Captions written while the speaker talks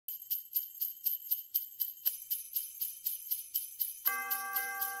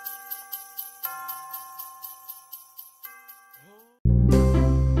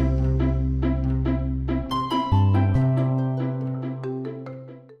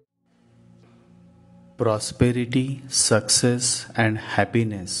Prosperity, success, and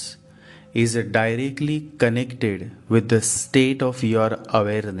happiness is directly connected with the state of your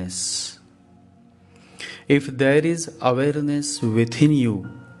awareness. If there is awareness within you,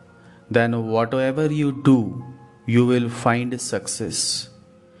 then whatever you do, you will find success.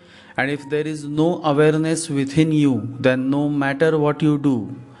 And if there is no awareness within you, then no matter what you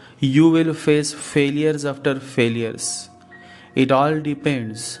do, you will face failures after failures. It all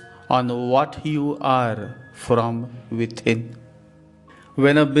depends on what you are from within.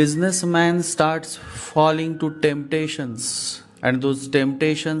 When a businessman starts falling to temptations, and those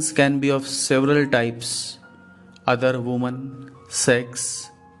temptations can be of several types: other women,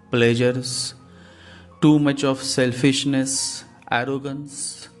 sex, pleasures, too much of selfishness,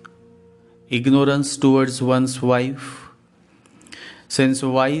 arrogance, ignorance towards one's wife. Since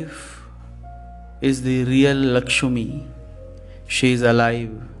wife is the real Lakshmi, she is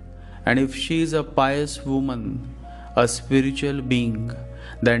alive, and if she is a pious woman, a spiritual being,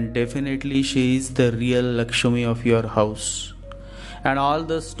 then definitely she is the real Lakshmi of your house. And all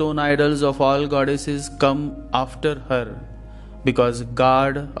the stone idols of all goddesses come after her, because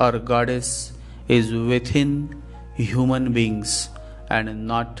God or goddess is within human beings and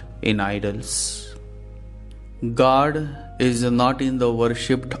not in idols. God is not in the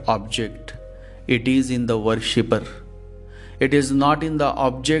worshipped object, it is in the worshipper. It is not in the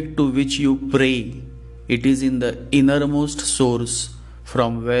object to which you pray, it is in the innermost source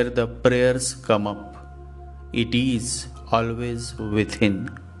from where the prayers come up. It is always within.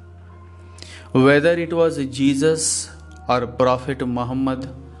 Whether it was Jesus or Prophet Muhammad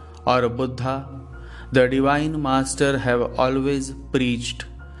or Buddha, the Divine Master have always preached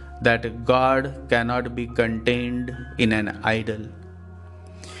that God cannot be contained in an idol.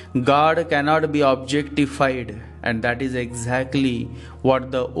 God cannot be objectified, and that is exactly what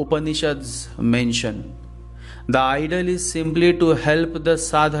the Upanishads mention. The idol is simply to help the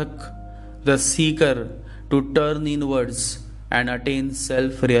sadhak, the seeker, to turn inwards and attain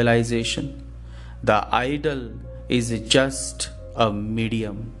self-realization. The idol is just a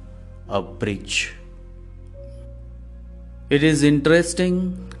medium, a bridge. It is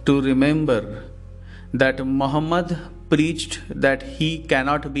interesting to remember that Muhammad preached that he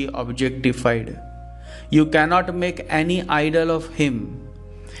cannot be objectified. You cannot make any idol of him.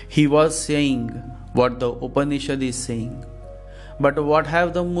 He was saying what the Upanishad is saying. But what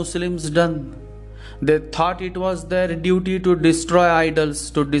have the Muslims done? They thought it was their duty to destroy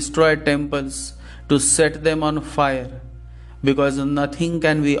idols, to destroy temples, to set them on fire, because nothing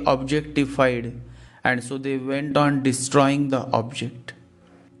can be objectified, and so they went on destroying the object.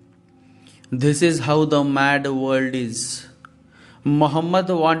 This is how the mad world is. Muhammad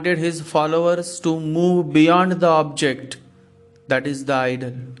wanted his followers to move beyond the object, that is the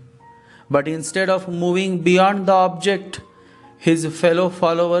idol. But instead of moving beyond the object, his fellow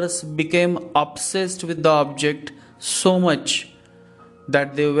followers became obsessed with the object so much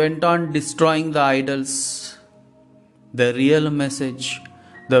that they went on destroying the idols. The real message,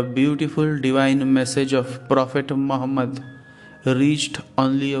 the beautiful divine message of Prophet Muhammad, reached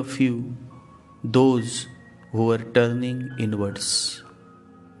only a few, those who were turning inwards.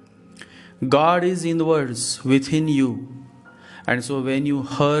 God is inwards within you, and so when you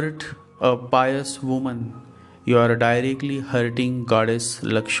hurt a pious woman, you are directly hurting Goddess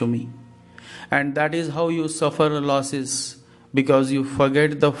Lakshmi. And that is how you suffer losses, because you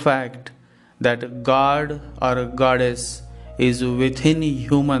forget the fact that God or Goddess is within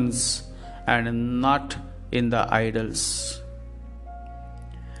humans and not in the idols.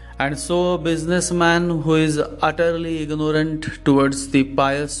 And so a businessman who is utterly ignorant towards the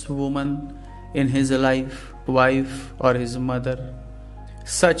pious woman in his life, wife or his mother,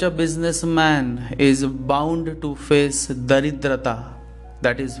 such a businessman is bound to face daridrata,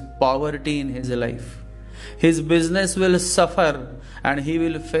 that is poverty in his life. His business will suffer and he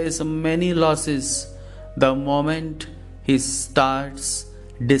will face many losses the moment he starts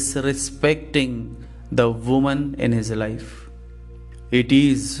disrespecting the woman in his life. It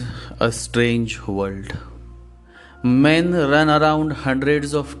is a strange world. Men run around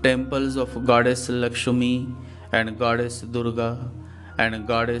hundreds of temples of Goddess Lakshmi and Goddess Durga and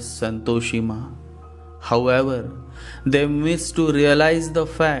Goddess Santoshima. However, they miss to realize the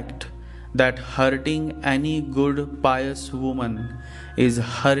fact that hurting any good pious woman is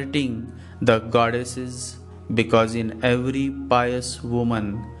hurting the goddesses, because in every pious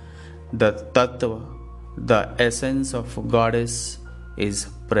woman the tattva, the essence of goddess, is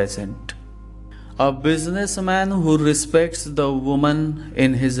present. A businessman who respects the woman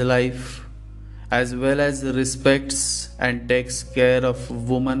in his life as well as respects and takes care of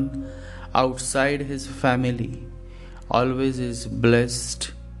woman outside his family always is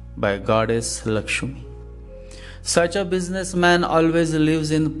blessed by Goddess Lakshmi. Such a businessman always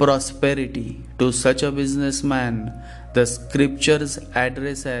lives in prosperity. To such a businessman, the scriptures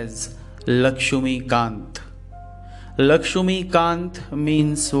address as Lakshmi Kant. Lakshmi Kant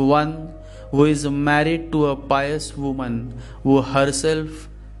means one who is married to a pious woman who herself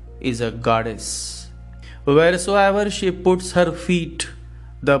is a goddess. Wheresoever she puts her feet,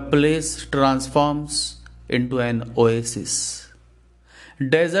 the place transforms into an oasis.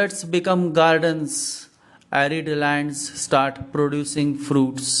 Deserts become gardens, arid lands start producing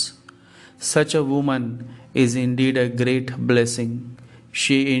fruits. Such a woman is indeed a great blessing.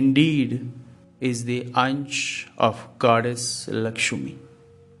 She indeed is the Ansh of Goddess Lakshmi.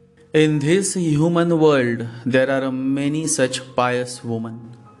 In this human world, there are many such pious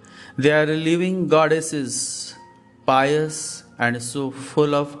women. They are living goddesses, pious and so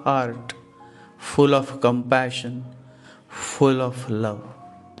full of heart, full of compassion, full of love.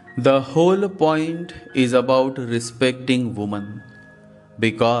 The whole point is about respecting woman,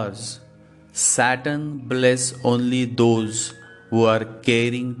 because Saturn bless only those who are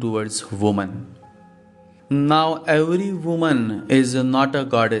caring towards woman. Now every woman is not a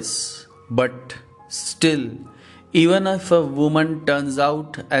goddess, but still, even if a woman turns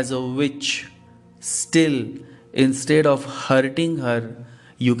out as a witch, still, instead of hurting her,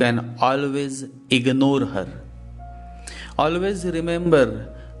 you can always ignore her. Always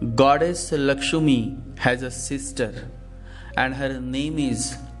remember, Goddess Lakshmi has a sister, and her name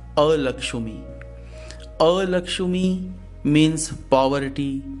is Alakshmi. Alakshmi means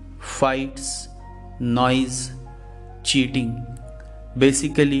poverty, fights, noise, cheating.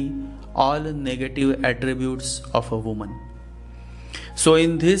 Basically, all negative attributes of a woman. So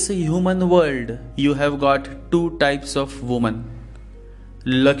in this human world, you have got two types of woman.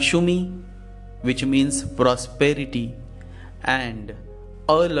 Lakshmi, which means prosperity, and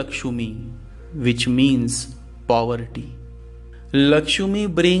Alakshmi, which means poverty. Lakshmi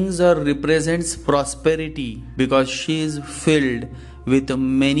brings or represents prosperity because she is filled with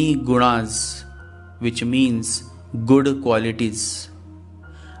many gunas, which means good qualities.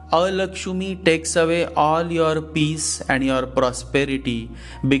 Alakshmi takes away all your peace and your prosperity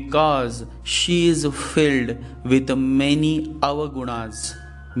because she is filled with many avagunas,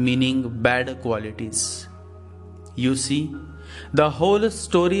 meaning bad qualities. You see, the whole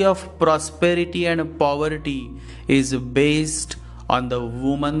story of prosperity and poverty is based on the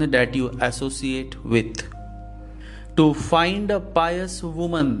woman that you associate with. To find a pious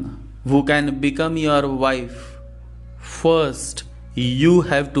woman who can become your wife, first you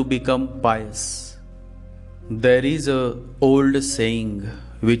have to become pious. There is an old saying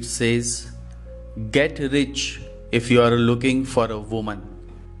which says, get rich if you are looking for a woman,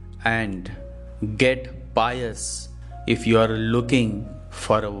 and get pious if you are looking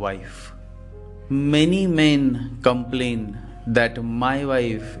for a wife. Many men complain that my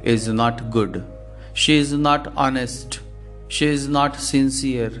wife is not good, she is not honest, she is not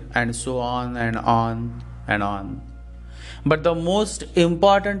sincere, and so on and on and on. But the most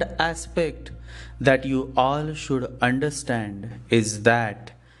important aspect that you all should understand is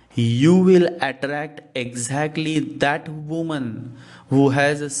that you will attract exactly that woman who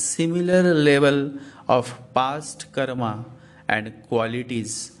has a similar level of past karma and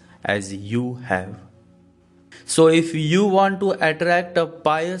qualities as you have. So if you want to attract a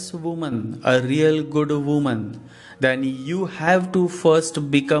pious woman, a real good woman, then you have to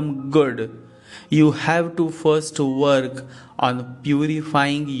first become good. You have to first work on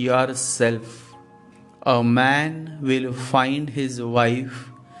purifying yourself. A man will find his wife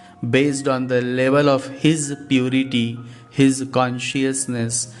based on the level of his purity, his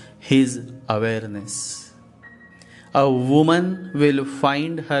consciousness, his awareness. A woman will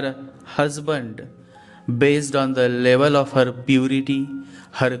find her husband based on the level of her purity,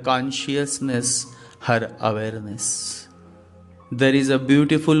 her consciousness, her awareness. There is a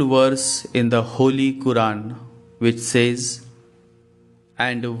beautiful verse in the Holy Quran which says,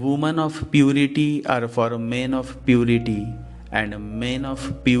 and women of purity are for men of purity, and men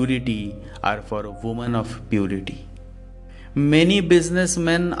of purity are for women of purity. Many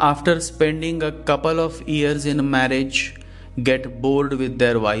businessmen, after spending a couple of years in marriage, get bored with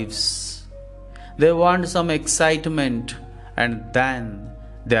their wives. They want some excitement, and then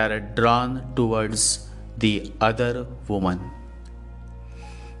they are drawn towards the other woman.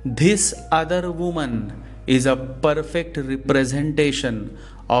 This other woman is a perfect representation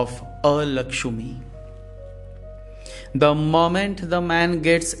of Alakshmi. The moment the man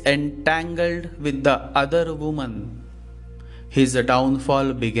gets entangled with the other woman, his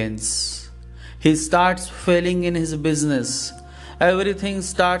downfall begins. He starts failing in his business. Everything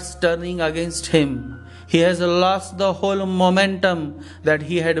starts turning against him. He has lost the whole momentum that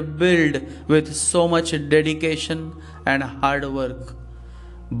he had built with so much dedication and hard work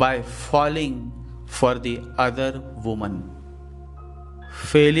by falling for the other woman.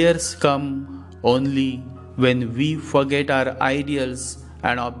 Failures come only when we forget our ideals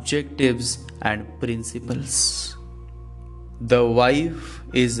and objectives and principles. The wife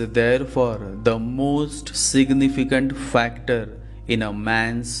is therefore the most significant factor in a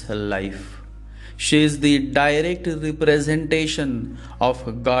man's life. She is the direct representation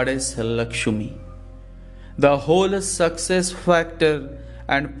of Goddess Lakshmi. The whole success factor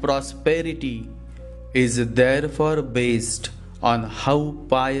and prosperity is therefore based on how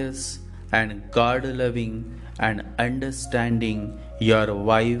pious and God-loving and understanding your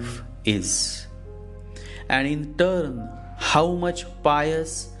wife is, and in turn how much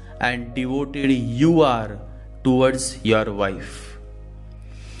pious and devoted you are towards your wife.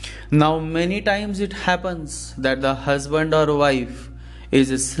 Now many times it happens that the husband or wife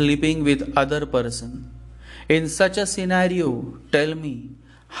is sleeping with other person. In such a scenario, tell me,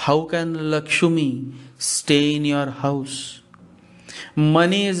 how can Lakshmi stay in your house?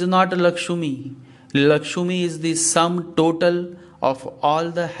 Money is not Lakshmi. Lakshmi is the sum total of all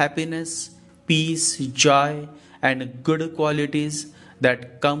the happiness, peace, joy and good qualities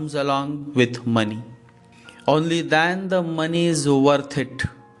that comes along with money. Only then the money is worth it.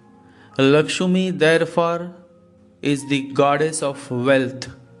 Lakshmi therefore is the goddess of wealth,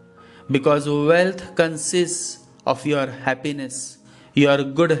 because wealth consists of your happiness, your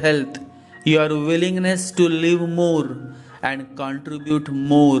good health, your willingness to live more and contribute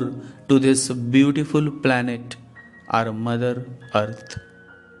more to this beautiful planet, our Mother Earth.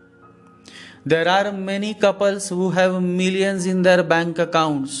 There are many couples who have millions in their bank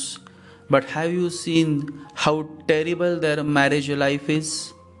accounts, but have you seen how terrible their marriage life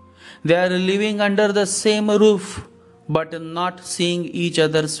is? They are living under the same roof, but not seeing each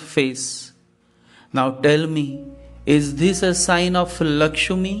other's face. Now tell me, is this a sign of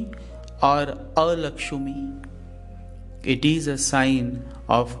Lakshmi or Alakshmi? It is a sign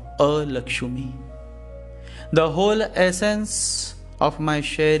of Alakshmi. The whole essence of my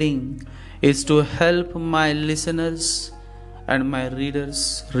sharing is to help my listeners and my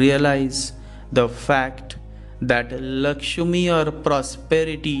readers realize the fact that Lakshmi or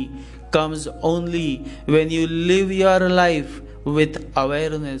prosperity comes only when you live your life with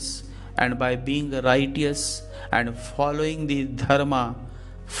awareness and by being righteous and following the dharma,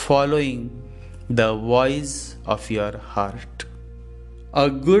 following the voice of your heart. A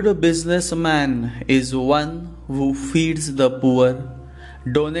good businessman is one who feeds the poor,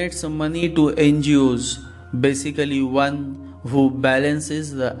 donates money to NGOs, basically one who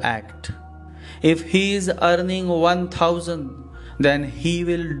balances the act. If he is earning 1,000, then he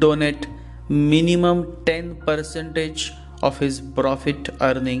will donate minimum 10% of his profit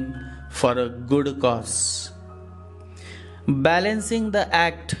earning for a good cause. Balancing the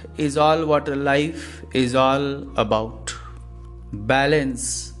act is all what life is all about.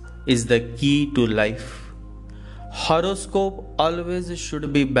 Balance is the key to life. Horoscope always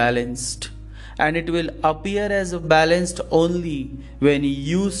should be balanced, and it will appear as balanced only when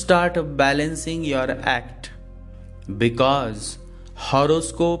you start balancing your act, because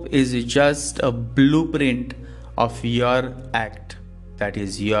horoscope is just a blueprint of your act, that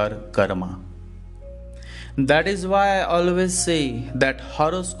is your karma. That is why I always say that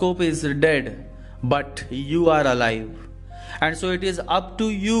horoscope is dead, but you are alive. And so it is up to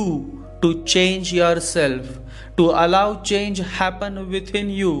you to change yourself, to allow change happen within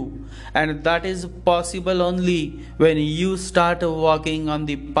you. And that is possible only when you start walking on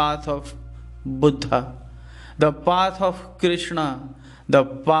the path of Buddha, the path of Krishna, the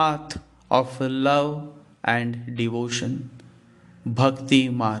path of love and devotion, Bhakti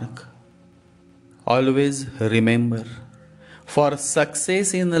Marg. Always remember, for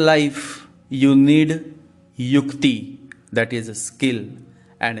success in life, you need yukti, that is skill,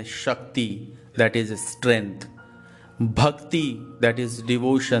 and shakti, that is strength, bhakti, that is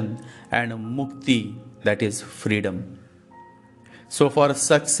devotion, and mukti, that is freedom. So for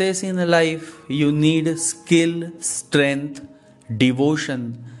success in life, you need skill, strength,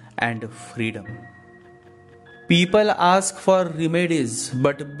 devotion, and freedom. People ask for remedies,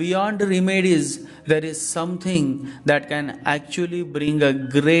 but beyond remedies, there is something that can actually bring a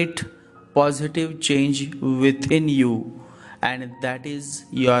great positive change within you, and that is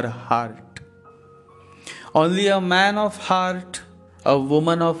your heart. Only a man of heart, a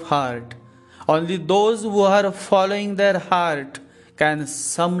woman of heart, only those who are following their heart can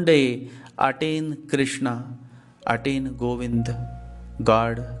someday attain Krishna, attain Govind,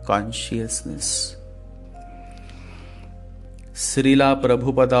 God consciousness. Srila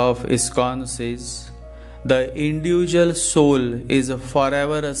Prabhupada of ISKCON says, the individual soul is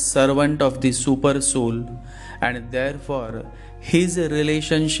forever a servant of the super soul, and therefore his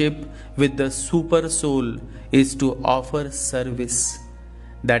relationship with the super soul is to offer service.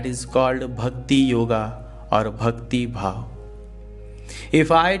 That is called Bhakti Yoga or Bhakti Bhav. If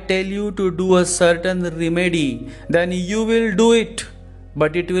I tell you to do a certain remedy, then you will do it,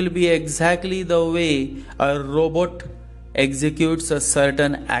 but it will be exactly the way a robot executes a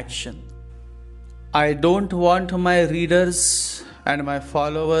certain action. I don't want my readers and my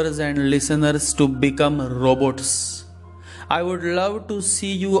followers and listeners to become robots. I would love to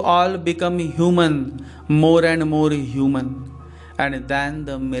see you all become human, more and more human. And then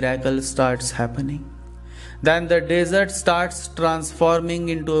the miracle starts happening. Then the desert starts transforming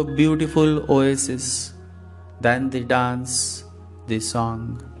into a beautiful oasis. Then the dance, the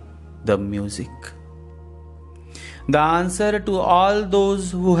song, the music. The answer to all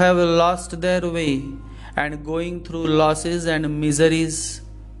those who have lost their way and going through losses and miseries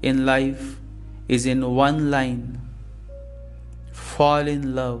in life is in one line: fall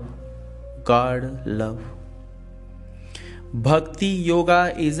in love, God love. Bhakti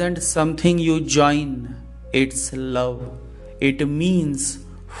Yoga isn't something you join, it's love. It means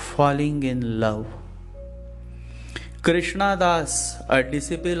falling in love. Krishna Das, a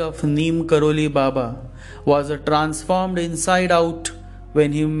disciple of Neem Karoli Baba, was transformed inside out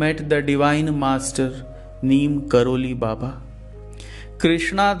when he met the Divine Master Neem Karoli Baba.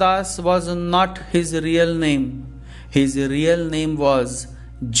 Krishna Das was not his real name. His real name was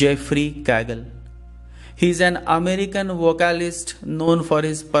Jeffrey Cagle. He is an American vocalist known for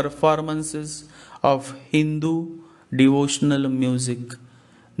his performances of Hindu devotional music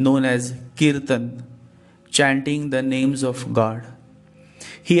known as Kirtan, chanting the names of God.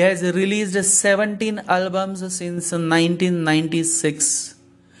 He has released 17 albums since 1996.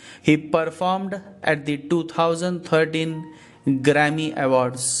 He performed at the 2013 Grammy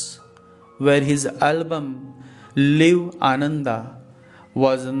Awards, where his album Live Ananda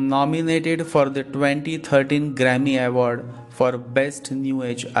was nominated for the 2013 Grammy Award for Best New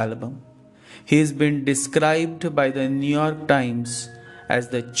Age Album. He has been described by the New York Times as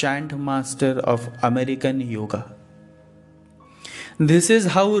the chant master of American yoga. This is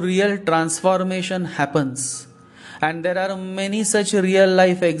how real transformation happens, and there are many such real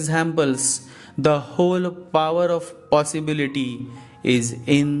life examples. The whole power of possibility is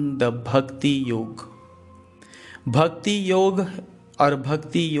in the Bhakti Yoga. Bhakti Yoga or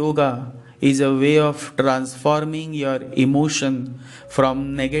Bhakti Yoga is a way of transforming your emotion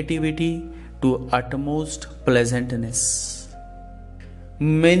from negativity to utmost pleasantness.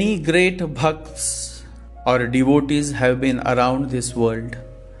 Many great bhakts or devotees have been around this world.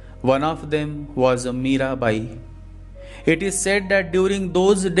 One of them was Mirabai. It is said that during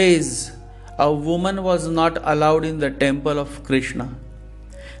those days, a woman was not allowed in the temple of Krishna.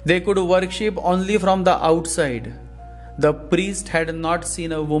 They could worship only from the outside. The priest had not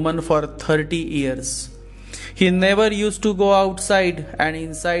seen a woman for 30 years. He never used to go outside, and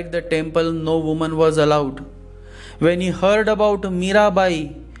inside the temple no woman was allowed. When he heard about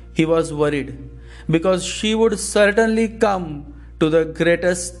Mirabai, he was worried, because she would certainly come to the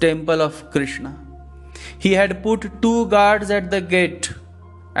greatest temple of Krishna. He had put 2 guards at the gate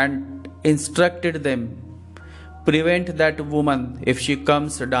and instructed them, prevent that woman if she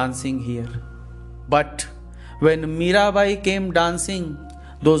comes dancing here. But when Mirabai came dancing,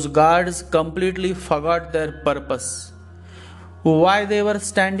 those guards completely forgot their purpose. Why they were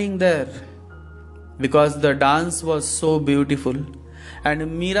standing there? Because the dance was so beautiful, and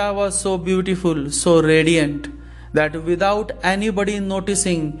Meera was so beautiful, so radiant, that without anybody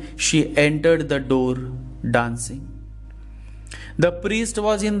noticing, she entered the door dancing. The priest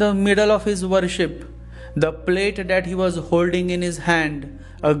was in the middle of his worship. The plate that he was holding in his hand,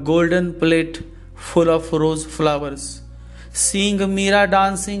 a golden plate full of rose flowers. Seeing Meera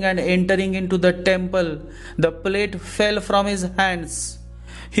dancing and entering into the temple, the plate fell from his hands.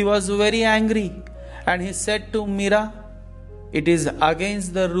 He was very angry, and he said to Meera, "It is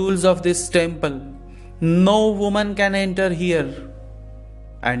against the rules of this temple. No woman can enter here."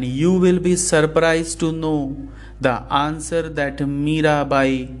 And you will be surprised to know the answer that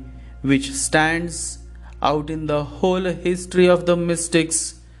Mirabai, which stands out in the whole history of the mystics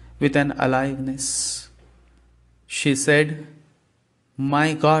with an aliveness. She said, "My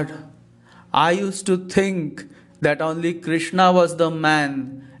God, I used to think that only Krishna was the man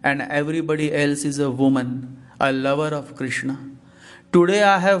and everybody else is a woman, a lover of Krishna. Today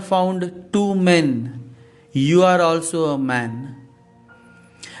I have found two men. You are also a man.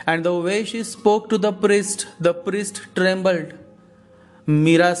 And the way she spoke to the priest trembled.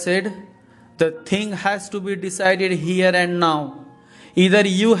 Mira said, the thing has to be decided here and now. Either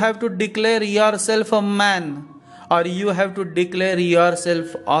you have to declare yourself a man, or you have to declare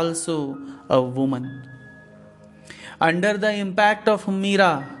yourself also a woman. Under the impact of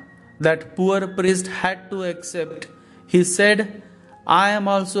Mira, that poor priest had to accept. He said, I am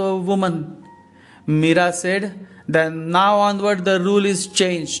also a woman. Mira said, then now onward the rule is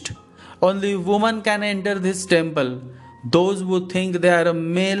changed. Only women can enter this temple. Those who think they are a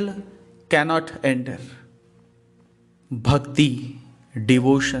male cannot enter. Bhakti,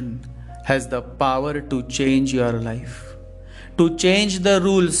 devotion, has the power to change your life, to change the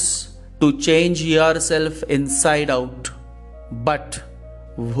rules, to change yourself inside out. But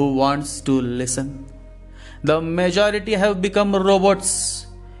who wants to listen? The majority have become robots.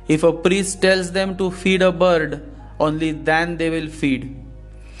 If a priest tells them to feed a bird, only then they will feed.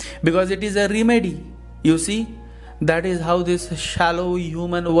 Because it is a remedy. You see, that is how this shallow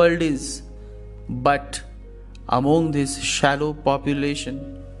human world is. But among this shallow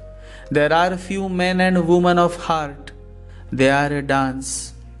population, there are few men and women of heart. They are a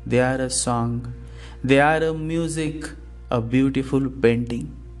dance, they are a song, they are a music, a beautiful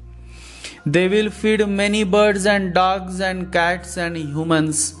painting. They will feed many birds and dogs and cats and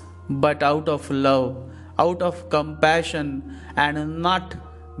humans, but out of love, out of compassion, and not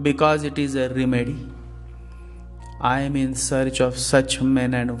because it is a remedy. I am in search of such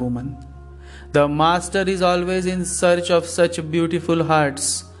men and women. The Master is always in search of such beautiful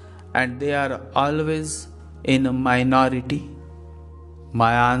hearts, and they are always in a minority.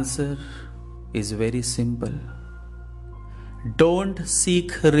 My answer is very simple. Don't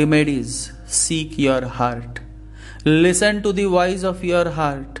seek remedies, seek your heart. Listen to the voice of your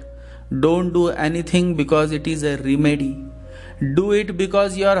heart. Don't do anything because it is a remedy. Do it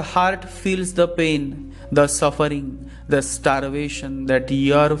because your heart feels the pain, the suffering, the starvation that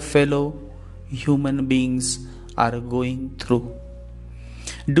your fellow human beings are going through.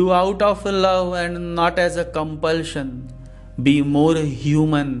 Do out of love and not as a compulsion. Be more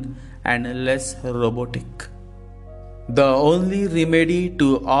human and less robotic. The only remedy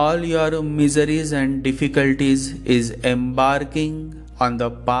to all your miseries and difficulties is embarking on the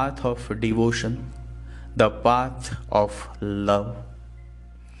path of devotion, the path of love.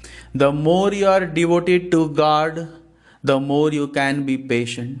 The more you are devoted to God, the more you can be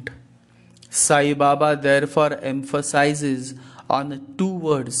patient. Sai Baba therefore emphasizes on two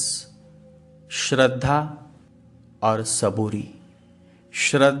words, Shraddha or Saburi.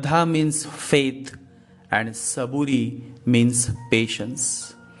 Shraddha means faith and Saburi means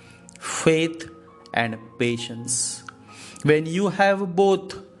patience. Faith and patience. When you have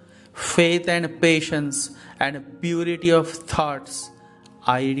both faith and patience and purity of thoughts,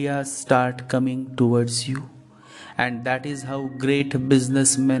 ideas start coming towards you. And that is how great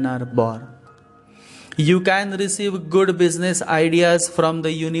businessmen are born. You can receive good business ideas from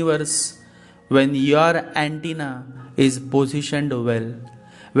the universe when your antenna is positioned well,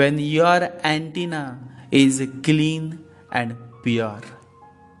 when your antenna is clean and pure.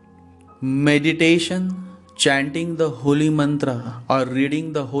 Meditation, chanting the holy mantra or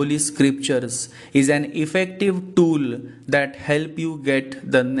reading the holy scriptures is an effective tool that help you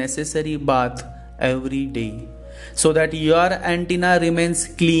get the necessary bath every day, so that your antenna remains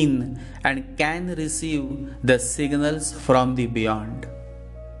clean and can receive the signals from the beyond.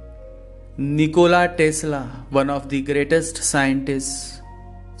 Nikola Tesla, one of the greatest scientists,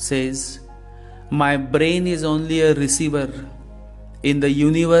 says, my brain is only a receiver. In the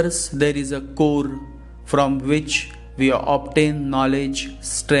universe, there is a core from which we obtain knowledge,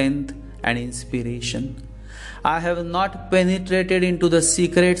 strength, and inspiration. I have not penetrated into the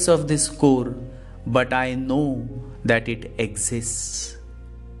secrets of this core, but I know that it exists.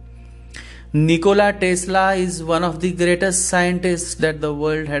 Nikola Tesla is one of the greatest scientists that the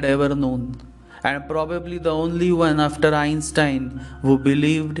world had ever known, and probably the only one after Einstein who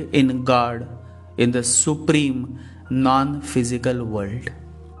believed in God, in the supreme non-physical world.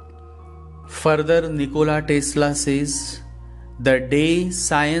 Further, Nikola Tesla says, the day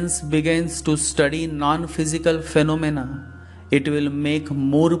science begins to study non-physical phenomena, it will make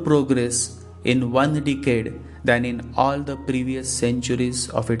more progress in 1 decade than in all the previous centuries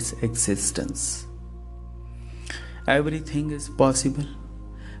of its existence. Everything is possible.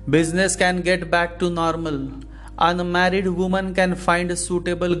 Business can get back to normal. Unmarried woman can find a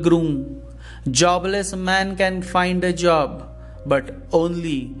suitable groom. Jobless man can find a job. but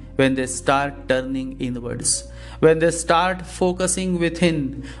only when they start turning inwards, when they start focusing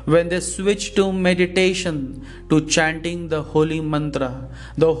within, when they switch to meditation, to chanting the holy mantra,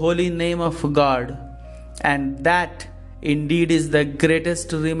 the holy name of God. And that indeed is the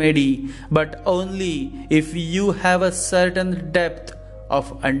greatest remedy, but only if you have a certain depth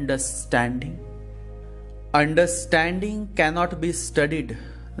of understanding. Understanding cannot be studied.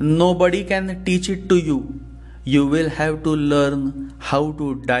 Nobody can teach it to you. You will have to learn how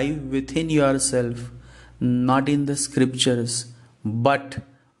to dive within yourself, not in the scriptures, but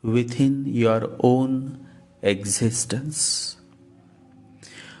within your own existence.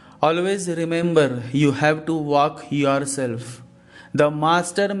 Always remember, you have to walk yourself. The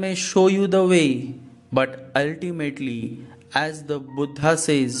master may show you the way, but ultimately, as the Buddha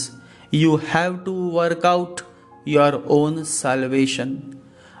says, you have to work out your own salvation,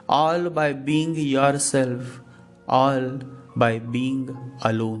 all by being yourself, all by being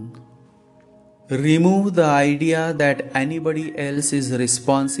alone. Remove the idea that anybody else is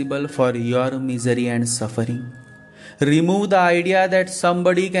responsible for your misery and suffering. Remove the idea that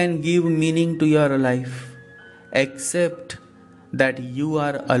somebody can give meaning to your life. Accept that you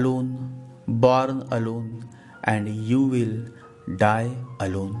are alone, born alone, and you will die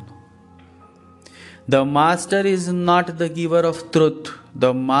alone. The master is not the giver of truth.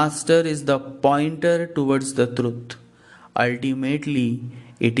 The master is the pointer towards the truth. Ultimately,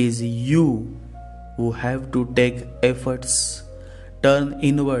 it is you who have to take efforts, turn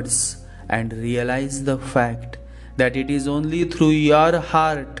inwards, and realize the fact that it is only through your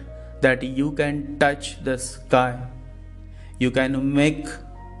heart that you can touch the sky. You can make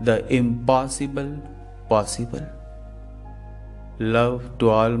the impossible possible. Love to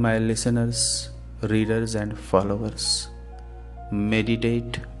all my listeners, readers, and followers.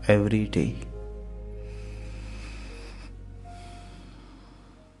 Meditate every day.